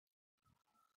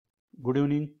Good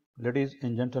evening, ladies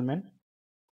and gentlemen.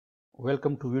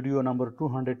 Welcome to video number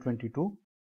 222.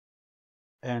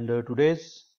 And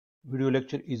today's video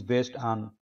lecture is based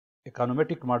on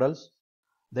econometric models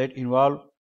that involve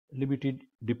limited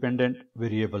dependent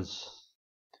variables.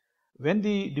 When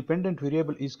the dependent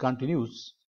variable is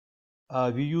continuous,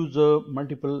 we use a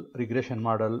multiple regression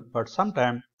model, but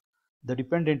sometimes the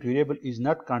dependent variable is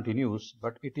not continuous,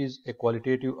 but it is a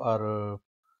qualitative or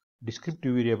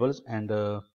descriptive variables, and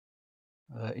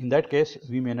in that case,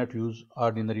 we may not use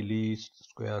ordinary least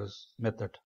squares method.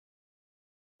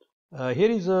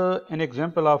 Here is an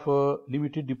example of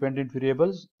limited dependent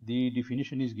variables. The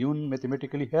definition is given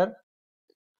mathematically here.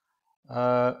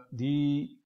 The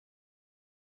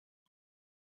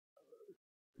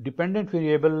dependent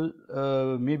variable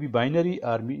may be binary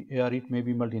or it may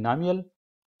be multinomial.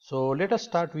 So let us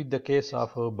start with the case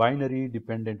of a binary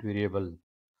dependent variable.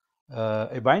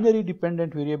 A binary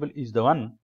dependent variable is the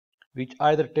one which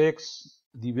either takes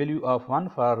the value of 1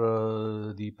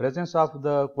 for the presence of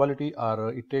the quality,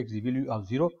 or it takes the value of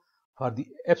 0 for the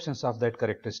absence of that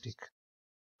characteristic.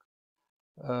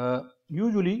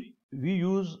 Usually we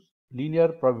use linear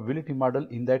probability model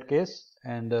in that case,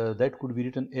 and that could be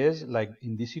written as like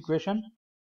in this equation.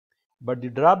 But the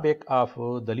drawback of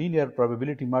the linear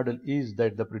probability model is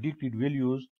that the predicted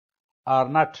values are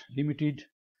not limited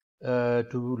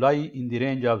to lie in the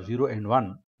range of 0 and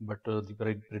 1, but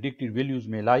the predicted values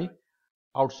may lie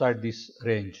outside this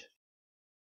range.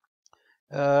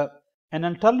 An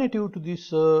alternative to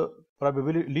this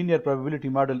linear probability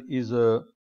model is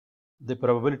the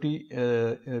probability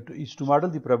is to model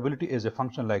the probability as a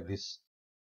function like this.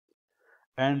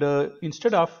 And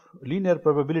instead of linear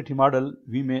probability model,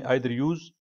 we may either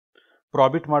use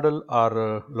TwoBit model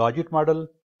or logit model.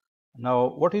 Now,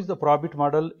 what is the TwoBit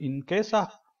model? In case of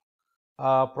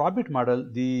TwoBit model,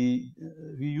 we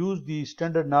use the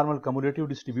standard normal cumulative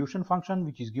distribution function,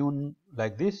 which is given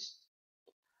like this,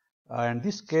 and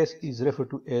this case is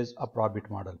referred to as a TwoBit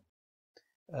model,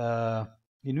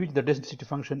 in which the density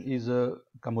function is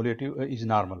cumulative, is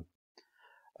normal.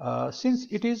 Since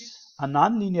it is a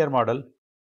non-linear model,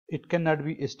 it cannot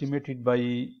be estimated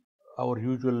by our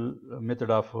usual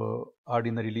method of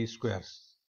ordinary least squares.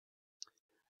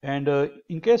 And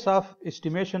in case of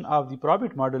estimation of the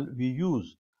TwoBit model, we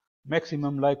use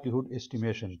maximum likelihood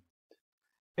estimation.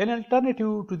 An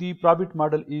alternative to the TwoBit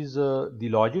model is the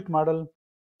logit model,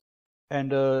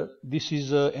 and this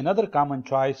is another common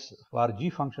choice for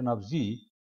g function of z,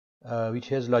 which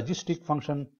has logistic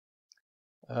function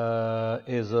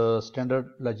as a standard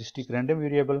logistic random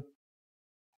variable,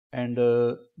 and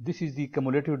this is the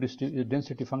cumulative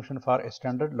density function for a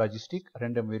standard logistic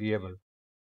random variable,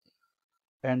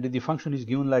 and the function is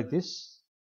given like this,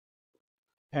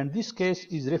 and this case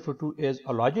is referred to as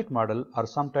a logit model or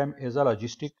sometimes as a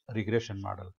logistic regression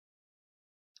model.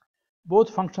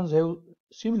 Both functions have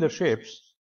similar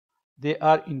shapes. They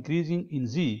are increasing in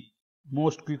z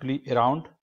most quickly around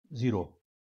 0.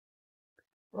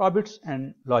 TwoBits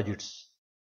and logits.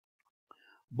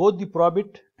 Both the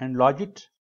TwoBit and logit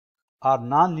are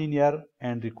non-linear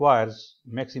and requires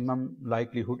maximum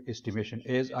likelihood estimation.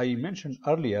 As I mentioned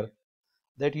earlier,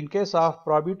 that in case of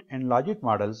TwoBit and logit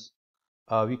models,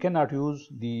 we cannot use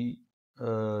the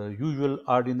usual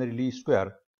ordinary least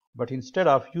square, but instead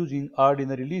of using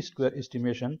ordinary least square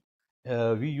estimation,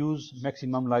 we use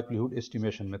maximum likelihood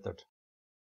estimation method.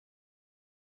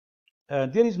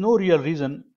 There is no real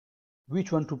reason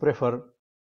which one to prefer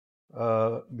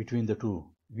between the two.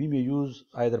 We may use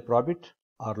either TwoBit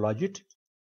or logit,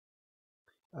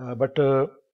 but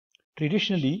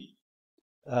traditionally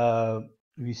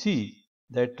we see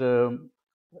that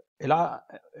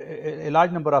a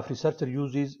large number of researchers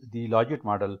uses the logit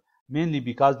model, mainly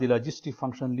because the logistic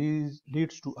function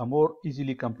leads to a more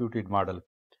easily computed model.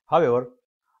 However,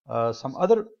 some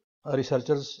other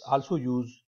researchers also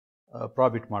use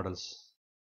TwoBit models.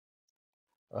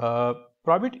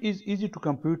 TwoBit is easy to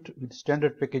compute with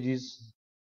standard packages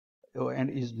and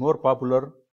is more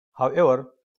popular.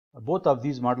 However, both of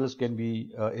these models can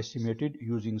be estimated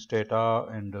using Stata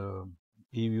and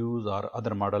eViews or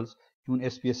other models. Even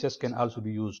SPSS can also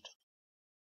be used.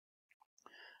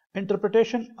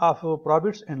 Interpretation of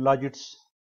TwoBits and logits,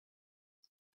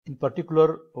 in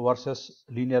particular versus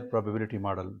linear probability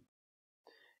model.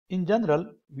 In general,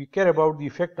 we care about the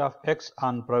effect of x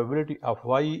on probability of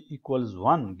y equals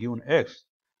 1 given x.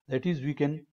 That is, we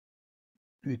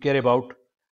care about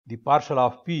the partial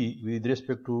of p with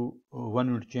respect to 1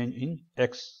 unit change in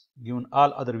x given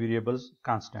all other variables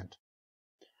constant.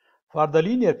 For the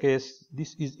linear case,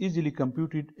 this is easily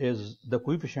computed as the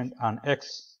coefficient on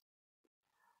x.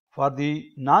 For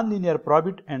the nonlinear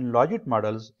probit and logit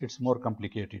models, it's more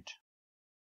complicated.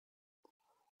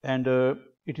 And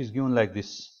it is given like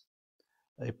this.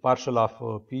 A partial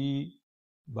of P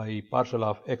by partial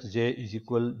of xj is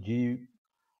equal g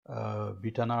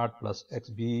beta naught plus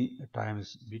xb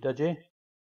times beta j.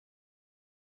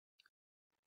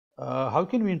 How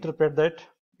can we interpret that?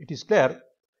 It is clear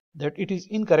that it is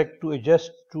incorrect to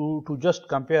just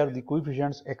compare the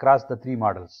coefficients across the three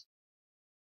models.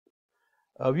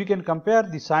 We can compare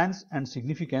the signs and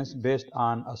significance based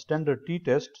on a standard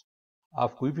t-test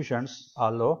of coefficients,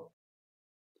 although,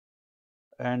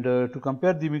 and to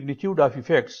compare the magnitude of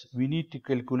effects, we need to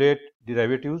calculate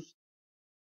derivatives,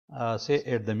 say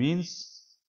at the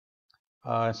means.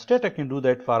 Stata can do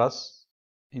that for us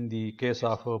in the case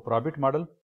of a probit model.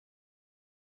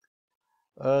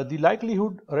 The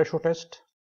likelihood ratio test.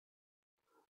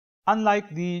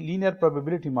 Unlike the linear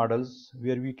probability models,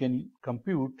 where we can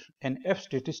compute an F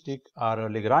statistic or a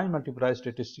Lagrange multiplier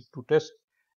statistic to test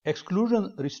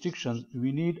exclusion restrictions,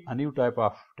 we need a new type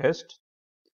of test.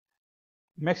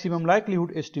 Maximum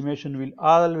likelihood estimation will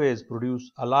always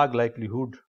produce a log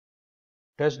likelihood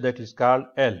test that is called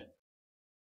L.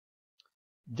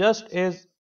 Just as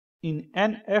in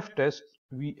an F test,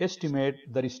 we estimate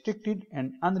the restricted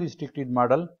and unrestricted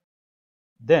model,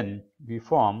 then we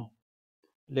form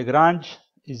Lagrange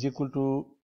is equal to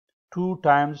 2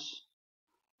 times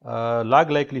log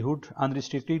likelihood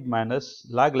unrestricted minus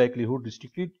log likelihood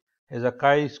restricted has a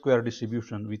chi-square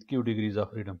distribution with q degrees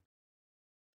of freedom.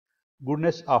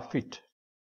 Goodness of fit.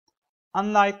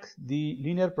 Unlike the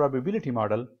linear probability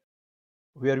model,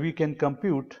 where we can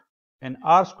compute an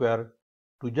R square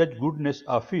to judge goodness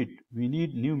of fit, we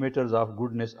need new methods of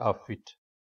goodness of fit.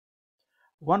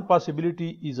 One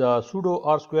possibility is a pseudo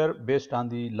R square based on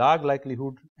the log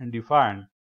likelihood and defined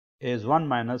as 1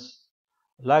 minus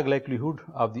log likelihood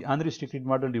of the unrestricted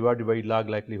model divided by log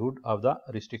likelihood of the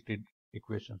restricted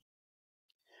equation.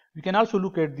 We can also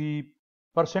look at the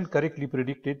percent correctly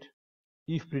predicted.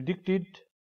 If predicted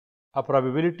a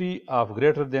probability of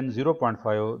greater than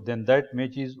 0.5, then that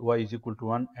matches y is equal to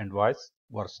 1 and vice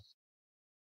versa.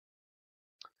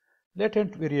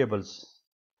 Latent variables.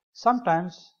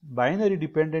 Sometimes binary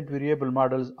dependent variable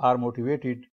models are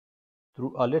motivated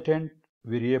through a latent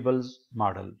variables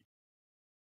model.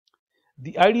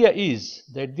 The idea is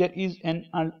that there is an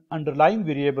underlying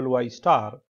variable y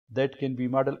star that can be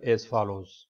modeled as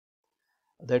follows.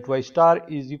 That y star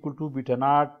is equal to beta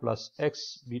naught plus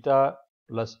x beta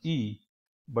plus e,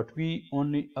 but we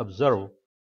only observe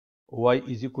y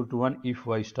is equal to 1 if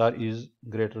y star is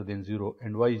greater than 0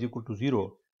 and y is equal to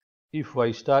 0 if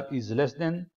y star is less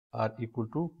than or equal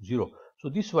to 0. So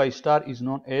this y star is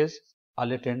known as a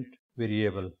latent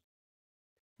variable.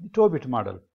 The TwoBit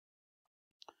model.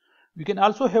 We can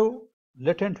also have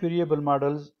latent variable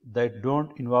models that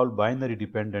don't involve binary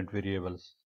dependent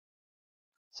variables.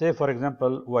 Say for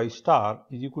example, y star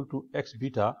is equal to x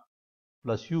beta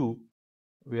plus u,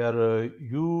 where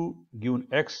u given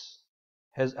x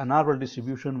has a normal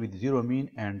distribution with 0 mean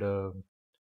and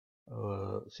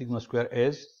sigma square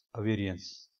as a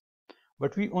variance.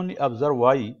 But we only observe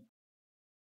y.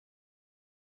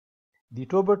 The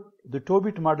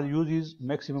TwoBit model uses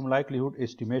maximum likelihood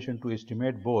estimation to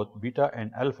estimate both beta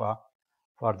and alpha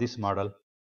for this model.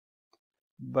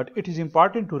 But it is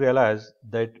important to realize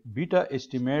that beta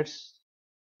estimates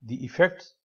the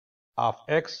effects of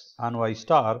x on y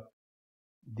star,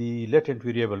 the latent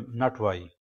variable, not y.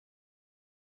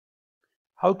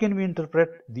 How can we interpret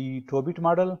the TwoBit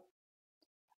model?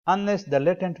 Unless the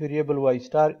latent variable y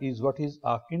star is what is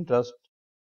of interest,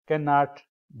 cannot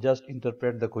just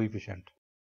interpret the coefficient.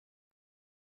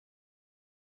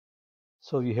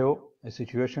 So we have a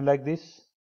situation like this.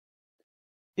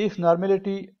 If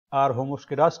normality or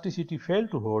homoscedasticity fail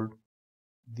to hold,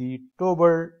 the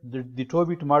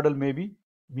TwoBit model may be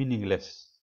meaningless.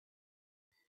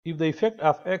 If the effect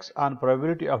of x on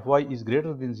probability of y is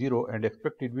greater than 0 and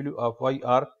expected value of y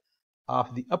are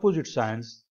of the opposite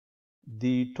signs,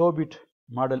 the TwoBit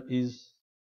model is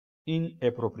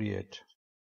inappropriate.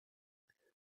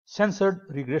 Censored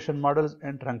regression models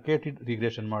and truncated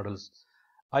regression models.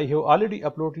 I have already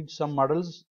uploaded some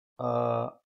models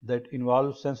that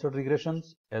involve censored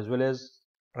regressions as well as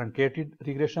truncated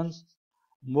regressions.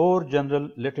 More general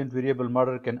latent variable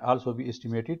model can also be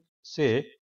estimated. Say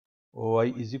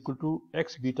y is equal to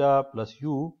x beta plus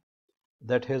u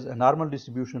that has a normal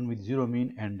distribution with 0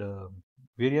 mean and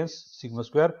variance sigma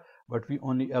square, but we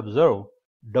only observe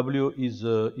w is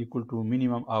equal to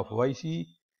minimum of yc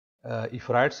if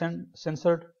right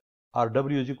censored, or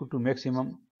w is equal to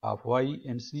maximum of y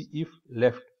and c if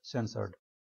left censored.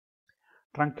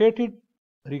 Truncated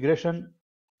regression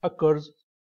occurs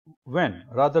when,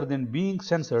 rather than being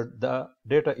censored, the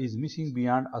data is missing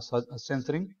beyond a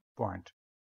censoring point.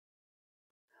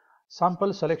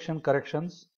 Sample selection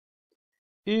corrections.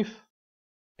 If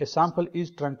a sample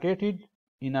is truncated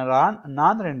in a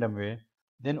non-random way,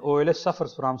 then OLS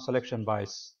suffers from selection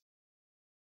bias.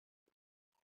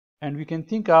 And we can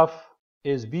think of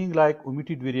as being like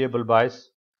omitted variable bias,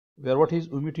 where what is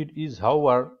omitted is how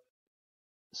are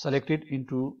selected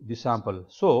into the sample.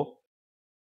 So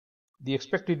the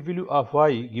expected value of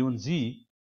y given z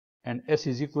and s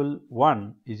is equal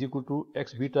 1 is equal to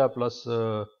x beta plus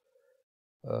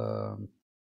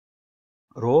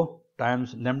rho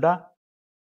times lambda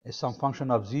is some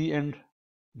function of z and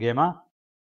gamma,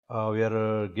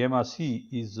 where gamma c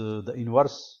is the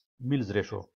inverse Mills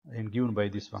ratio and given by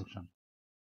this function.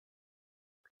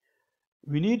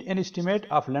 We need an estimate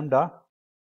of lambda,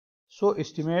 so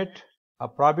estimate a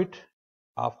probit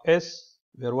of s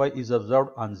where y is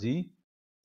observed on z.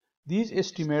 These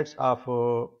estimates of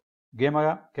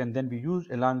gamma can then be used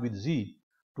along with z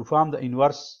to form the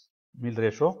inverse Mills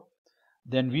ratio.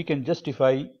 Then we can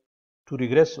justify to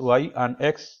regress y on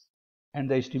x and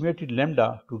the estimated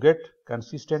lambda to get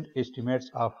consistent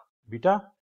estimates of beta.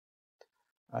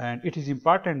 And it is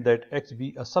important that x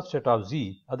be a subset of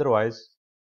z, otherwise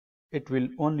it will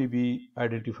only be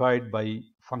identified by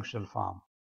functional form.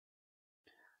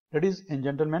 Ladies and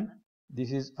gentlemen,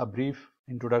 this is a brief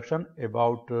introduction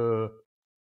about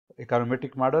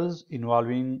econometric models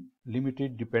involving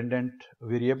limited dependent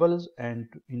variables, and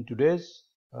in today's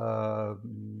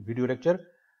video lecture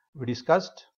we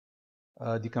discussed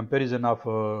the comparison of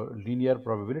linear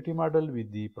probability model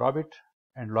with the probit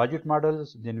and logit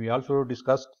models. Then we also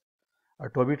discussed a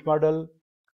TwoBit model,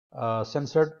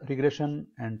 censored regression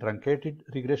and truncated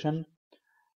regression.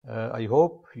 I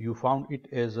hope you found it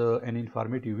as an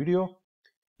informative video.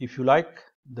 If you like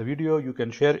the video, you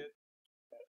can share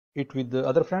it with the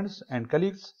other friends and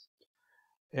colleagues.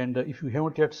 And if you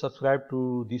haven't yet subscribed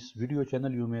to this video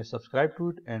channel, you may subscribe to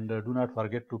it, and do not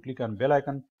forget to click on bell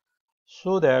icon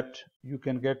so that you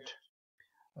can get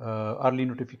early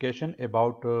notification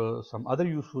about some other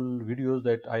useful videos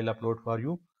that I'll upload for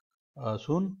you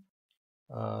soon.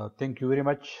 Thank you very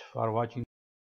much for watching.